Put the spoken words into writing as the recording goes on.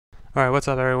Alright, what's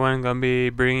up everyone? Gonna be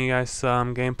bringing you guys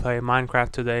some gameplay Minecraft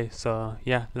today, so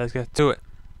yeah, let's get to it.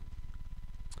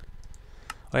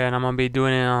 Oh yeah, and I'm gonna be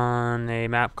doing it on a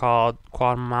map called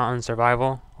Quad Mountain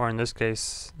Survival, or in this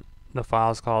case, the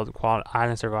file is called Quad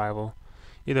Island Survival.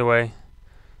 Either way,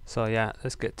 so yeah,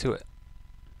 let's get to it.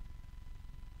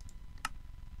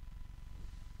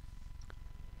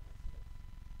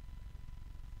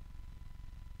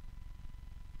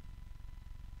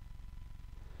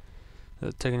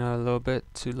 It's taking a little bit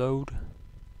to load.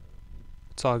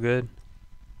 It's all good.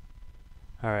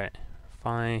 Alright,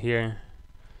 finally here.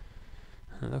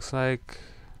 It looks like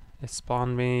it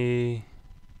spawned me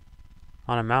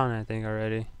on a mountain, I think,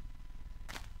 already.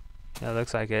 Yeah, it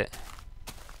looks like it.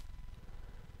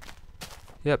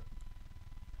 Yep.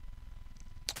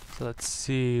 So let's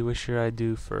see, what should I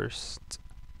do first?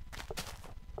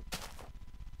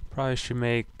 Probably should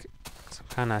make some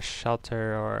kind of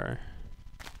shelter or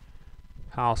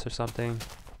house or something.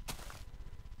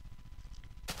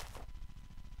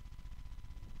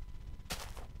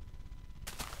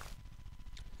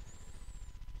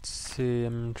 Let's see,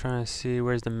 I'm trying to see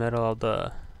where's the middle of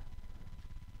the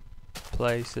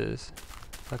place is.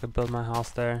 If I could build my house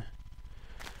there.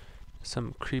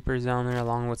 Some creepers down there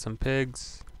along with some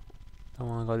pigs. Don't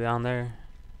want to go down there.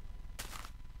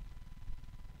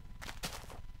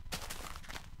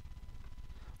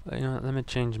 But you know what, let me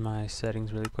change my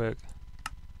settings really quick.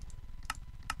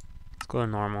 Let's go to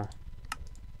normal.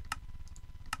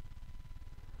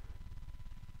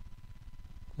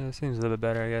 Yeah, it seems a little bit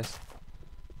better, I guess.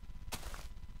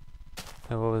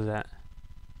 Hey, what was that?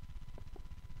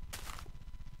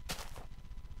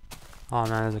 Oh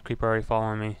man, there's a creeper already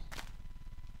following me.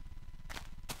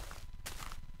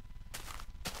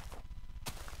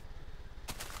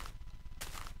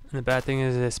 And the bad thing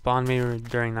is it spawned me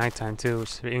during nighttime too,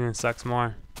 which even sucks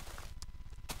more.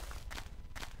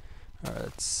 Alright,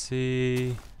 let's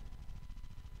see.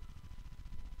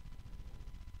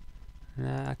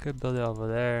 Nah, I could build it over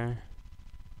there.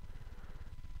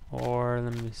 Or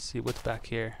let me see what's back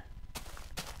here.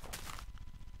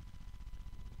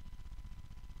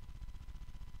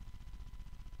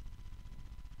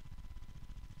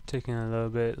 Taking a little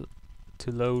bit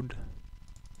to load.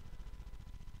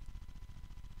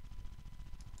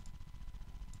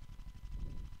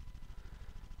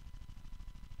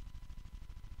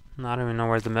 I don't even know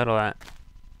where's the middle at.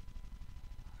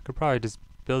 I could probably just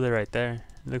build it right there.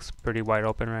 It looks pretty wide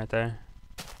open right there.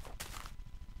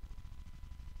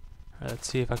 Alright, let's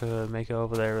see if I could make it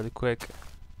over there really quick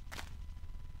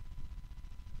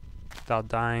without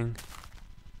dying.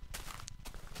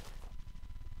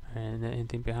 And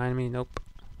anything behind me? Nope.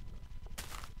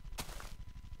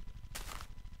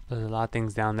 There's a lot of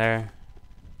things down there.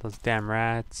 Those damn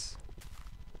rats.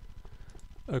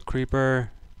 A creeper.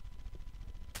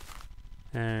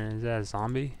 And is that a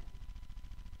zombie?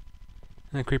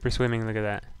 And a creeper swimming, look at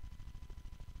that.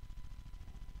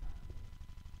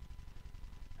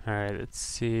 Alright, let's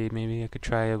see, maybe I could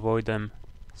try to avoid them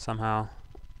somehow.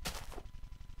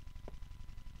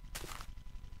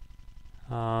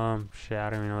 Shit, I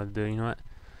don't even know what to do. You know what?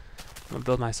 I'm gonna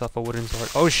build myself a wooden sword.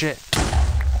 Oh shit!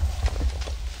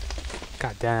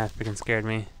 God damn, that freaking scared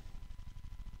me.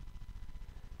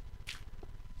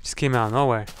 Just came out of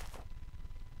nowhere.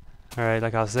 Alright,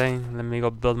 like I was saying, let me go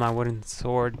build my wooden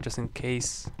sword just in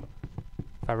case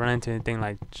if I run into anything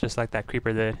like just like that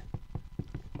creeper did.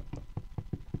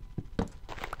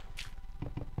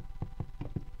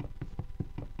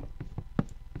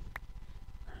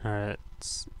 Alright,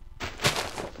 let's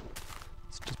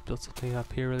just build something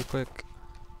up here really quick.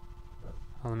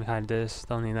 Oh, let me hide this,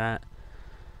 don't need that.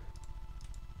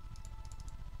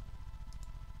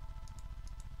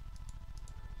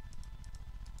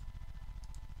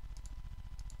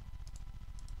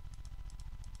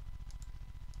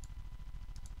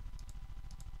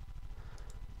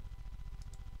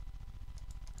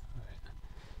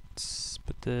 Let's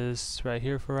put this right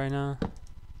here for right now.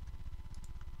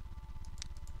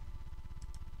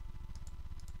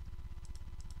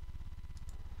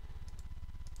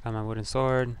 Got my wooden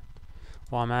sword.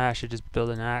 While I'm at it, I should just build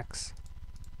an axe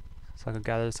so I can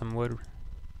gather some wood.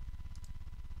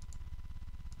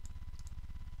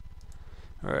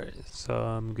 Alright, so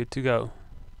I'm good to go.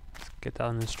 Let's get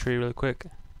down this tree really quick.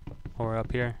 Or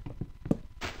up here.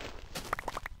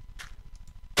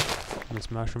 This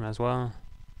mushroom as well.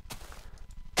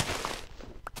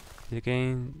 Did it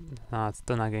gain? No, it's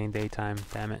still not getting daytime,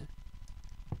 damn it.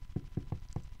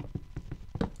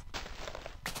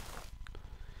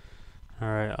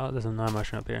 Alright, oh, there's another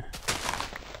mushroom up here.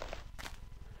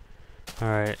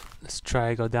 Alright, let's try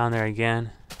to go down there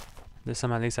again. This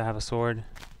time at least I have a sword.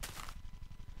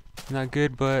 Not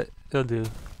good, but it'll do.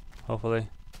 Hopefully.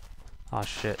 Oh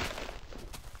shit.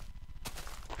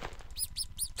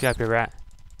 Get up here, rat.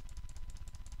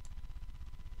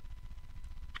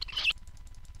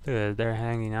 Look at it, they're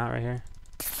hanging out right here.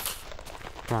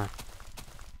 Come on.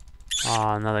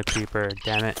 Oh, another creeper.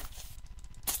 Damn it.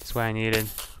 That's what I needed.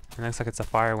 It looks like it's a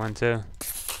fire one too.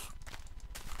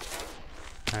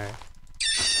 Alright.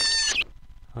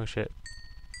 Oh shit.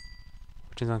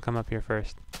 Which is gonna come up here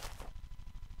first?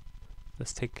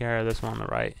 Let's take care of this one on the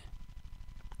right.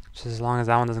 Just as long as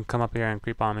that one doesn't come up here and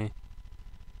creep on me.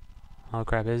 Oh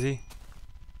crap, is he?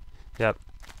 Yep.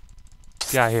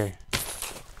 Get out of here.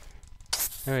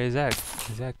 Wait, is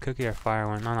that cookie or fire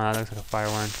one? No, that looks like a fire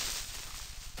one.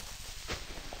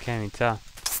 Can't even tell.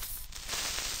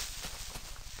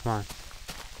 Come on.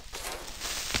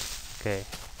 Okay.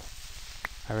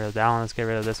 I rid of that one. Let's get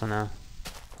rid of this one now.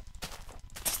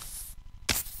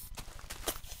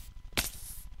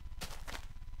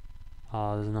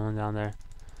 Oh, there's no one down there.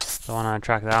 Don't want to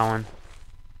attract that one.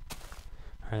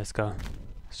 Alright, let's go.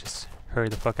 Let's just hurry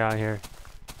the fuck out of here.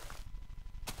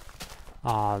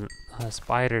 Aw,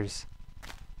 spiders.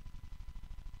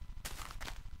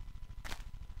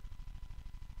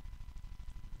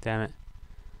 Damn it.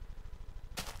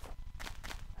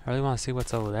 I really want to see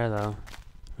what's over there though.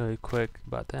 Really quick,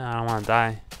 but then I don't want to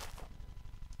die.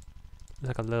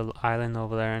 There's like a little island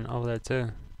over there and over there too.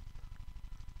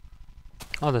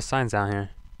 Oh, there's signs down here.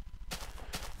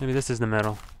 Maybe this is the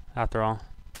middle, after all.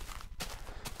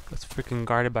 It's freaking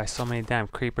guarded by so many damn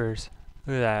creepers.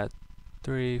 Look at that.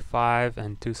 3, 5,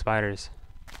 and 2 spiders.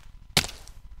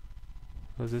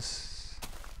 What's this?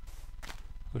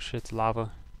 Oh shit, it's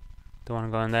lava. Don't want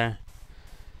to go in there.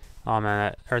 Oh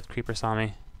man, that earth creeper saw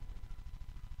me.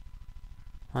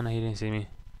 Oh no, he didn't see me.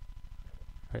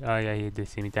 Right, oh yeah, he did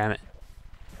see me, damn it.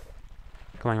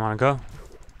 Come on, you wanna go?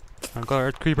 Wanna go,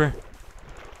 earth creeper?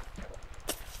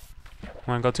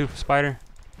 Wanna go too, spider?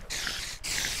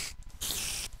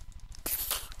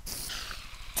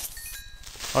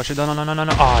 Oh shit, no.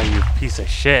 Oh, you piece of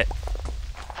shit.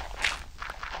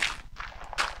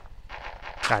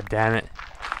 God damn it.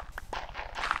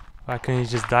 Why couldn't you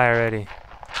just die already?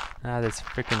 Ah, this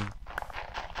freaking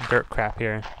dirt crap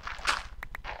here.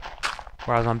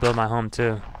 Where I was gonna build my home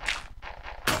too.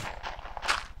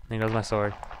 There goes my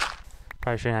sword.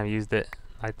 Probably shouldn't have used it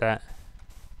like that.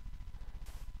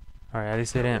 Alright, at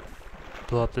least they didn't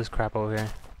blow up this crap over here.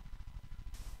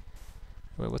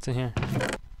 Wait, what's in here?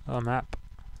 Oh, a map.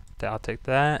 I'll take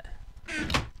that.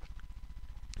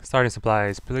 Starting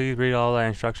supplies. Please read all the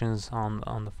instructions on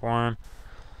the forum.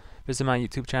 Visit my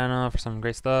YouTube channel for some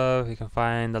great stuff. You can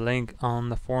find the link on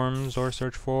the forums or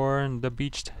search for the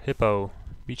beached hippo.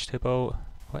 Beached hippo.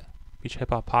 What? Beached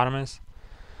hippopotamus.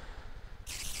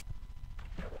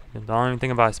 Don't even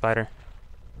think about a spider.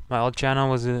 My old channel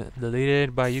was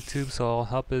deleted by YouTube, so all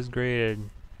help is greatly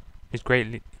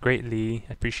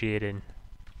appreciated.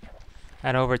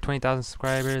 At over 20,000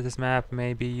 subscribers, this map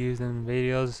may be used in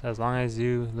videos as long as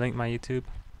you link my YouTube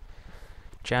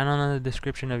channel in the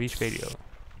description of each video.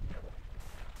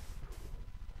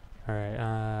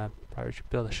 Alright, probably should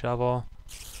build a shovel.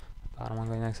 Bottom one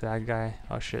going next to that guy.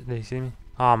 Oh shit, did he see me?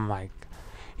 Oh my,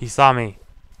 he saw me.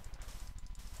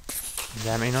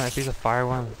 Damn it, you know, if he's a fire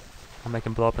one, I'll make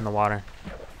him blow up in the water.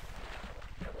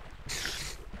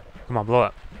 Come on, blow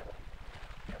up.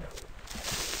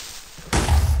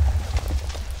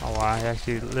 Oh wow, he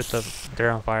actually lit the dirt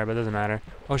on fire, but it doesn't matter.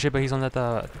 Oh shit, but he's on that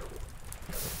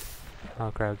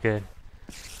Oh crap, good.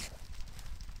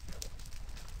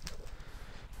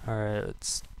 Alright,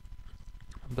 let's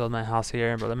build my house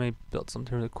here, but let me build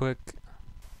something really quick.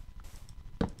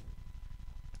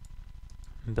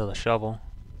 Build a shovel.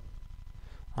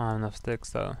 I don't have enough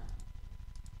sticks though.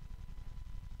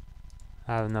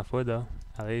 I have enough wood though,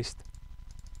 at least.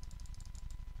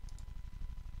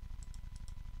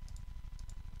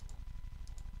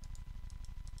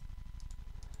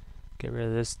 Get rid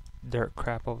of this dirt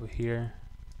crap over here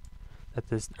that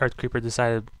this earth creeper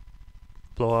decided to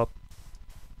blow up.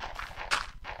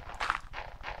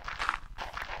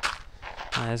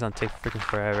 Oh, this is gonna take freaking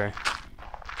forever.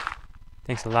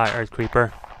 Thanks a lot, earth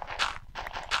creeper.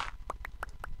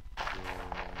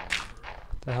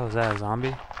 What the hell is that, a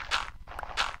zombie?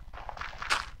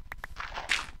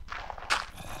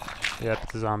 Yep,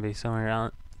 it's a zombie somewhere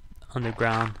out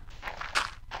underground.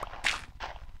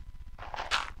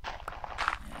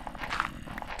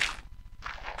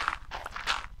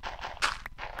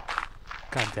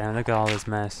 God damn, look at all this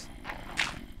mess.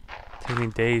 Take me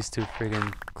days to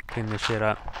freaking clean this shit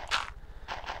up.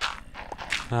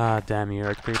 Ah, damn you,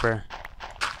 earth creeper.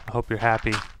 I hope you're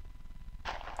happy.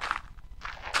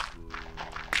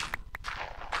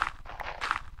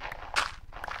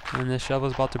 And this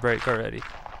shovel's about to break already.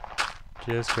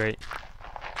 Just great.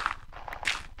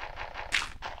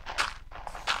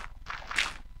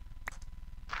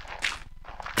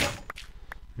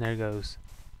 There it goes.